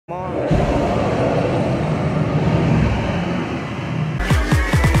What's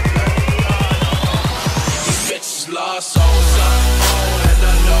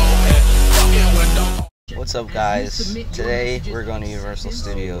up, guys? Today we're going to Universal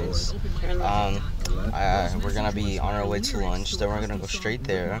Studios. We're gonna be on our way to lunch, then we're gonna go straight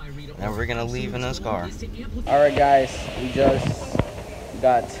there, and then we're gonna leave in this car. Alright guys, we just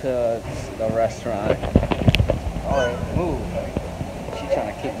got to the restaurant. Alright, move. She's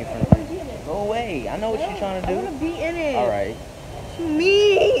trying to kick me from the... Go away. I know what she's trying to do. I want to be in it. Alright.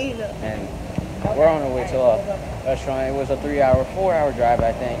 Mean. And we're on our way to a restaurant. It was a 4-hour drive,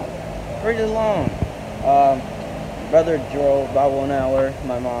 I think. Pretty long. Brother drove about 1 hour.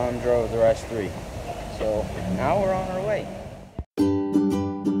 My mom drove the rest 3. So now we're on our way.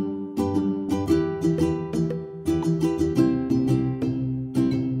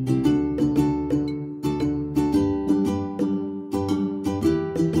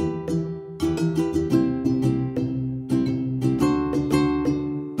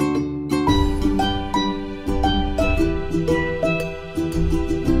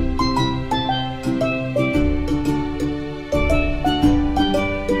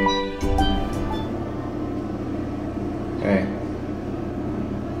 Hey.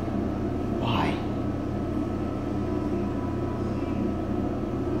 Why?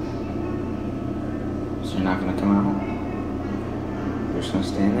 So you're not gonna come out? You're just gonna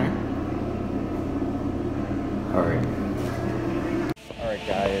stay in there? Alright. Alright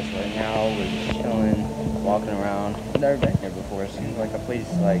guys, right now we're just chilling, walking around. I've never been here before. It seems like a place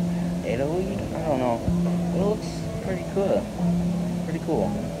like Italy? I don't know. It looks pretty cool. Pretty cool.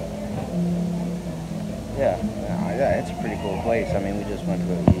 Yeah, it's a pretty cool place. I mean, we just went to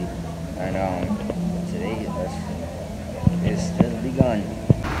go eat, and today it's just begun.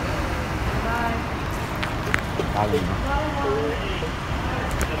 Bye.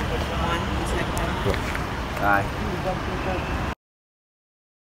 Bye.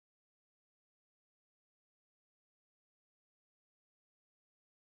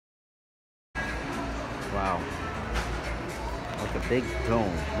 Wow. Like a big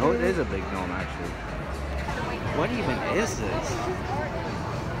dome. No, it is a big dome actually. What even is this?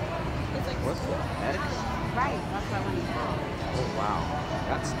 What the heck? Right, that's what I want to know. Oh wow,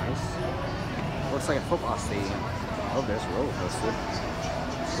 that's nice. Looks like a football stadium. Oh, there's a roller coaster.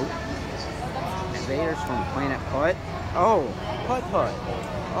 Oh. Invaders from Planet Putt. Oh, Putt Putt.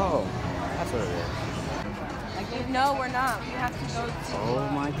 Oh, that's what it is. Like, no, we're not. We have to go to... Oh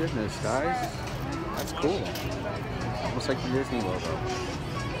my goodness, guys. That's cool. Almost like the Disney logo.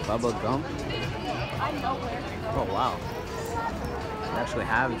 Bubba Gump. I know where to go. Oh wow. They actually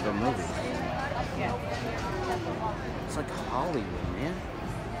have the movie. Yeah. It's like Hollywood, man.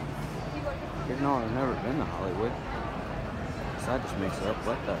 Even though I've never been to Hollywood. So that just makes it up.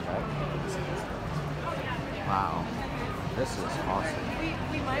 What the heck? Wow. This is awesome.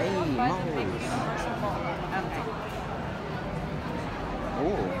 Hey, Moe's.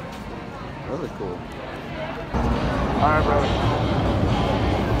 Cool. Really cool. Alright, bro.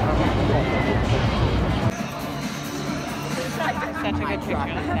 Such a good picture. Look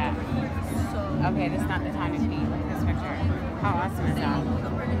at that. Okay, this is not the time to pee. Look at this picture. How awesome is that?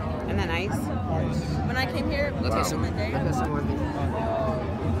 Isn't that nice? When I came here, okay, so my day.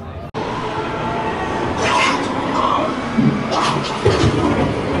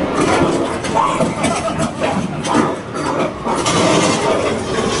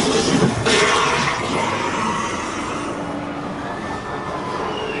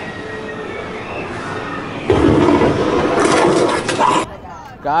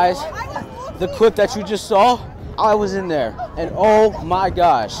 Guys, the clip that you just saw, I was in there, and oh my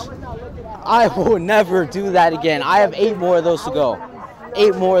gosh, I will never do that again. I have 8 more of those to go.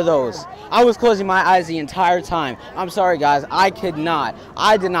 8 more of those. I was closing my eyes the entire time. I'm sorry, guys. I did not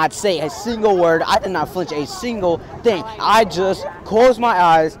say a single word. I did not flinch a single thing. I just closed my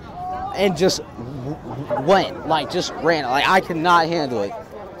eyes and just went, like, just ran. Like, I could not handle it.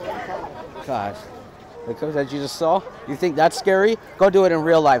 Gosh. The clip that you just saw, you think that's scary? Go do it in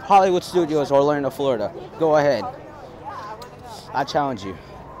real life. Hollywood Studios, Orlando, Florida. Go ahead. I challenge you.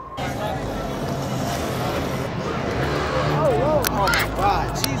 Oh my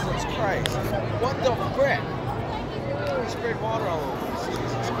God, Jesus Christ. What the frick? He sprayed water all over me.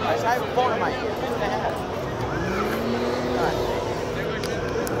 Jesus Christ. I have a phone in my ear. What the heck? God.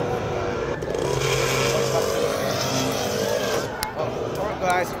 Oh,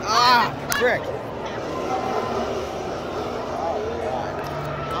 guys. Ah, frick.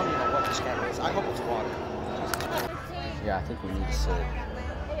 I hope it's water. Yeah, I think we need to sit.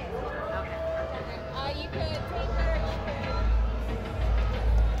 You could take her.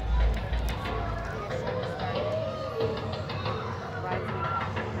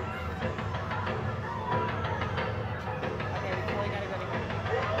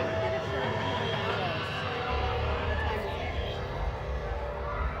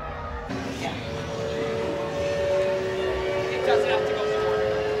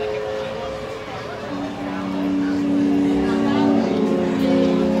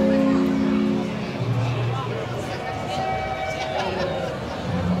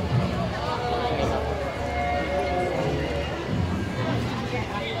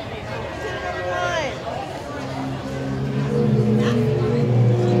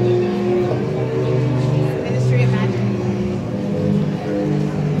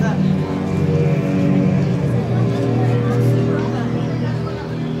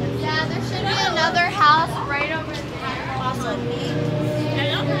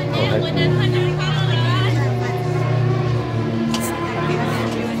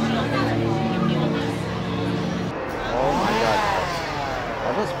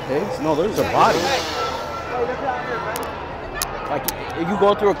 No, there's a body. Like, if you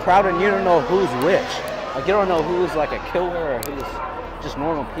go through a crowd and you don't know who's which. Like, you don't know who's like a killer or who's just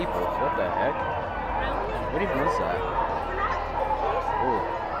normal people. What the heck? What even is that? Oh,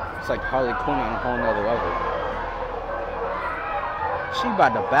 it's like Harley Quinn on a whole nother level. She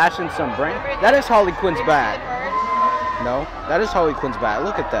about to bash in some brain. That is Harley Quinn's bat. No, that is Harley Quinn's bat.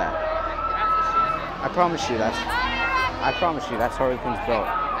 Look at that. I promise you that's Harley Quinn's belt.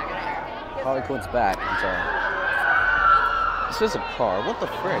 Harley Quinn's bat. I'm sorry. This is a car. What the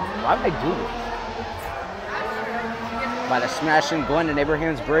frick? Why would I do this? By the smashing Glendon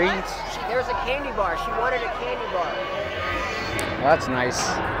Abraham's brains? There's a candy bar. She wanted a candy bar. Well, that's nice.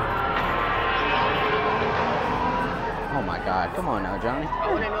 Oh my God. Come on now, Johnny. I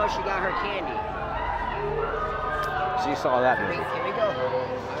want to know if she got her candy. She saw that movie. Can we go?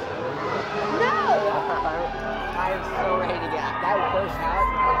 No! I am so ready to get that first house.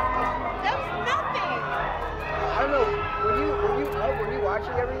 That was nothing. I don't know. Were you up? Were you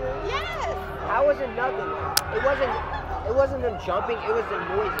watching everything? Yes. How was it nothing? It wasn't them jumping. It was the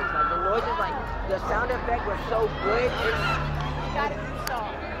noises. Like the noises, like the sound effect was so good. Gotta be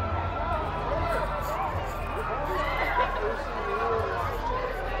sorry.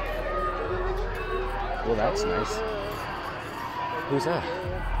 Well, that's nice. Who's that?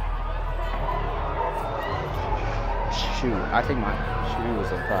 Shoot, I think my shoe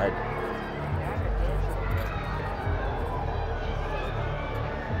was inside.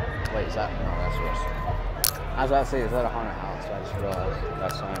 Wait, is that? No, that's yours. I was about to say, is that a haunted house? I just realized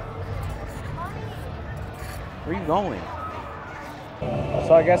that sign. Where are you going?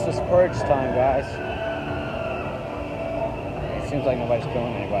 So I guess it's purge time, guys. It seems like nobody's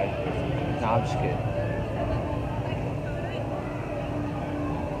killing anybody. Nah, I'm just kidding.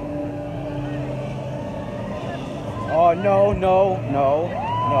 Oh, no.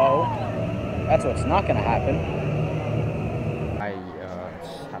 That's what's not gonna happen. I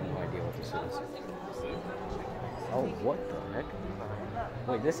have no idea what this is. Oh, what the heck?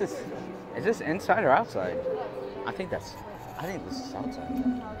 Wait, is this inside or outside? I think this is outside.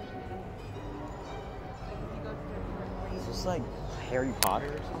 Is this like Harry Potter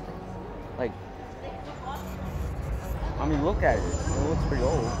or something? Like, I mean, look at it. It looks pretty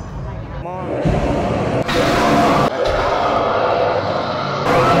old. Come on.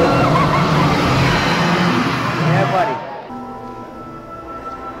 Yeah, buddy.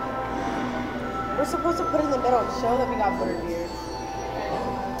 We're supposed to put it in the middle and show that we got butterbeer.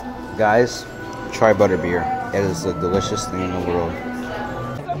 Guys, try butterbeer. It is the delicious thing in the world.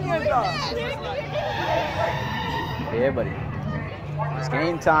 Yeah, buddy. It's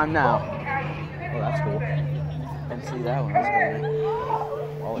game time now. Oh, that's cool. Didn't see that one. That's cool.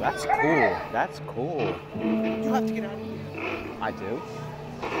 Oh, that's cool. That's cool. You have to get out of here. I do.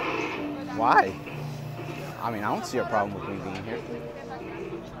 Why? I mean, I don't see a problem with me being here.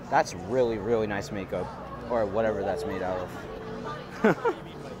 That's really, really nice makeup. Or whatever that's made out of.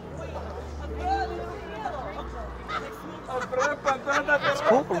 It's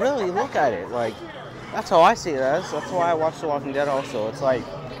cool, really. Look at it. Like, that's how I see it as. That's why I watch The Walking Dead also. It's like,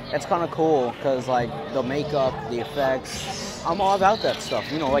 it's kind of cool because, like, the makeup, the effects, I'm all about that stuff.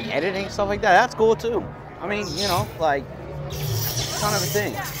 You know, like editing, stuff like that. That's cool too. I mean, you know, like, kind of a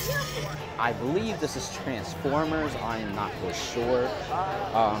thing. I believe this is Transformers. I'm not for sure.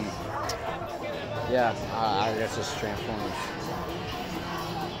 Yeah, I guess it's Transformers.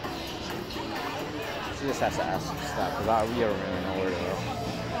 She just has to ask stuff because we don't really know where to go.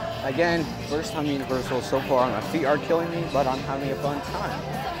 Again, first time Universal so far. My feet are killing me, but I'm having a fun time.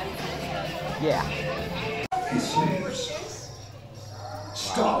 Yeah. His name's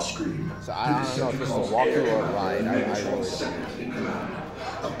Starscream. So I don't know if this is a walkthrough or a ride. I really don't know.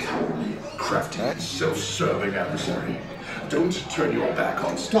 A cowardly, crafty, self-serving adversary. Don't turn your back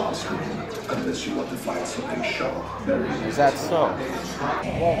on Starscream unless you want to find something sharp. Is that so?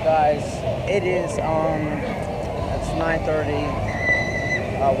 Well, guys, it is it's 9:30.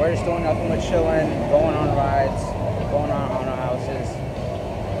 We're just doing nothing but chilling, going on rides, going on haunted houses.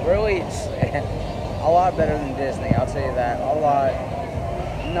 Really, it's a lot better than Disney. I'll tell you that. A lot.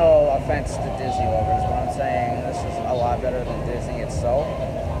 No offense to Disney lovers, but I'm saying this is a lot better than Disney itself.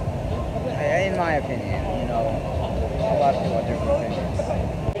 In my opinion, you know, a lot of people have different opinions.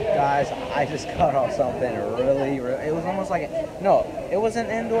 Guys, I just got off something really, it was almost like, it was an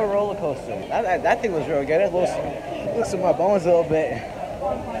indoor roller coaster. That thing was really good. It loosened my bones a little bit.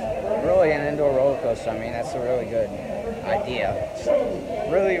 Really, an indoor roller coaster. I mean, that's a really good idea.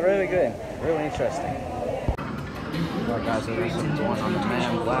 Really, really good. Really interesting. Alright guys, so there's some going on the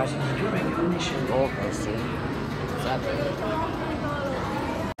Man Black roller coaster. What's that thing?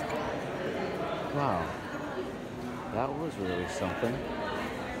 Wow. That was really something.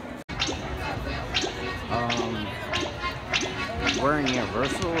 We're in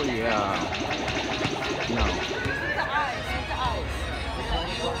Universal? Yeah. No.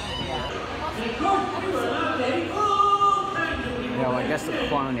 Yeah, well, I guess the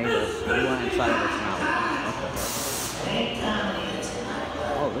clown ate us. We went inside of us now. Okay.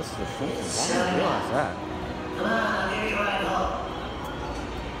 Oh, this is the Simpsons. I didn't realize that.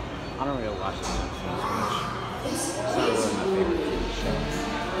 I don't really watch the Simpsons much. It's not really my favorite TV show.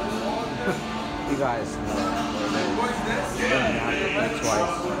 You guys know what it is. You don't have to think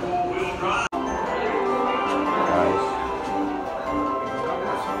twice. Guys.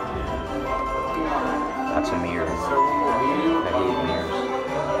 That's a mirror. I hate mirrors.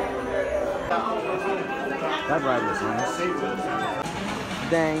 That ride was nice.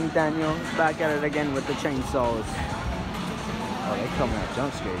 Dang, Daniel, back at it again with the chainsaws. Oh, they coming at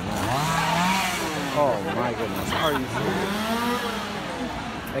jump scare now. Oh my goodness, are you serious?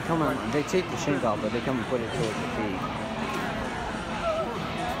 They come on, they take the shank off, but they come and put it towards the feet.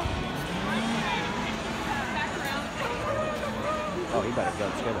 Oh, he better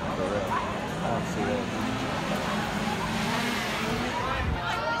jump scare them for real. I don't see that.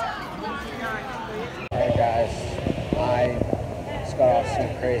 Hey guys, I just got off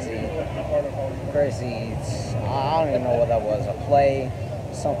some crazy, I don't even know what that was, a play,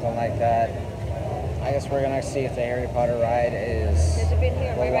 something like that. I guess we're gonna see if the Harry Potter ride is the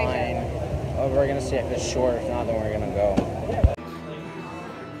line. Oh, we're gonna see if it's short, if not then we're gonna go.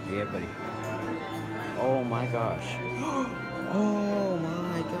 Yeah, buddy. Oh my gosh. Oh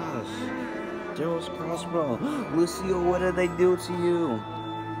my gosh. Daryl's crossbow. Lucio, what did they do to you?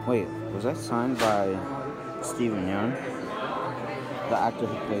 Wait, was that signed by Steven Yeun? The actor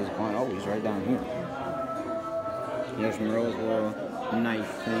who plays Bond. Oh, he's right down here. Here's Marilla's little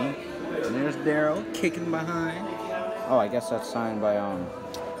knife thing. And there's Daryl kicking behind. Oh, I guess that's signed by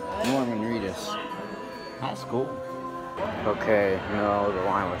Norman Reedus. That's cool. Okay, no, the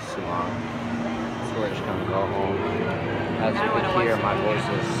line was too long. So we're just gonna go home. As you can hear, my voice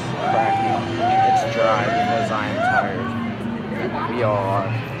is cracking. It's dry because I am tired. We all are.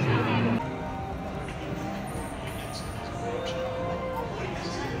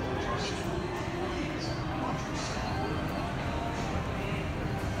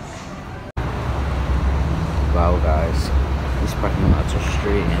 Wow, guys, these parking lots are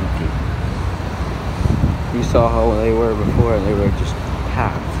straight empty. You saw how they were before, they were just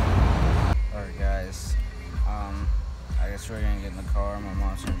packed. Alright guys, I guess we're gonna get in the car, my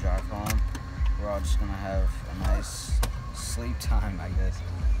mom's gonna drive home. We're all just gonna have a nice sleep time, I guess.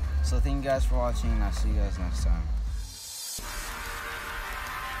 So thank you guys for watching, and I'll see you guys next time.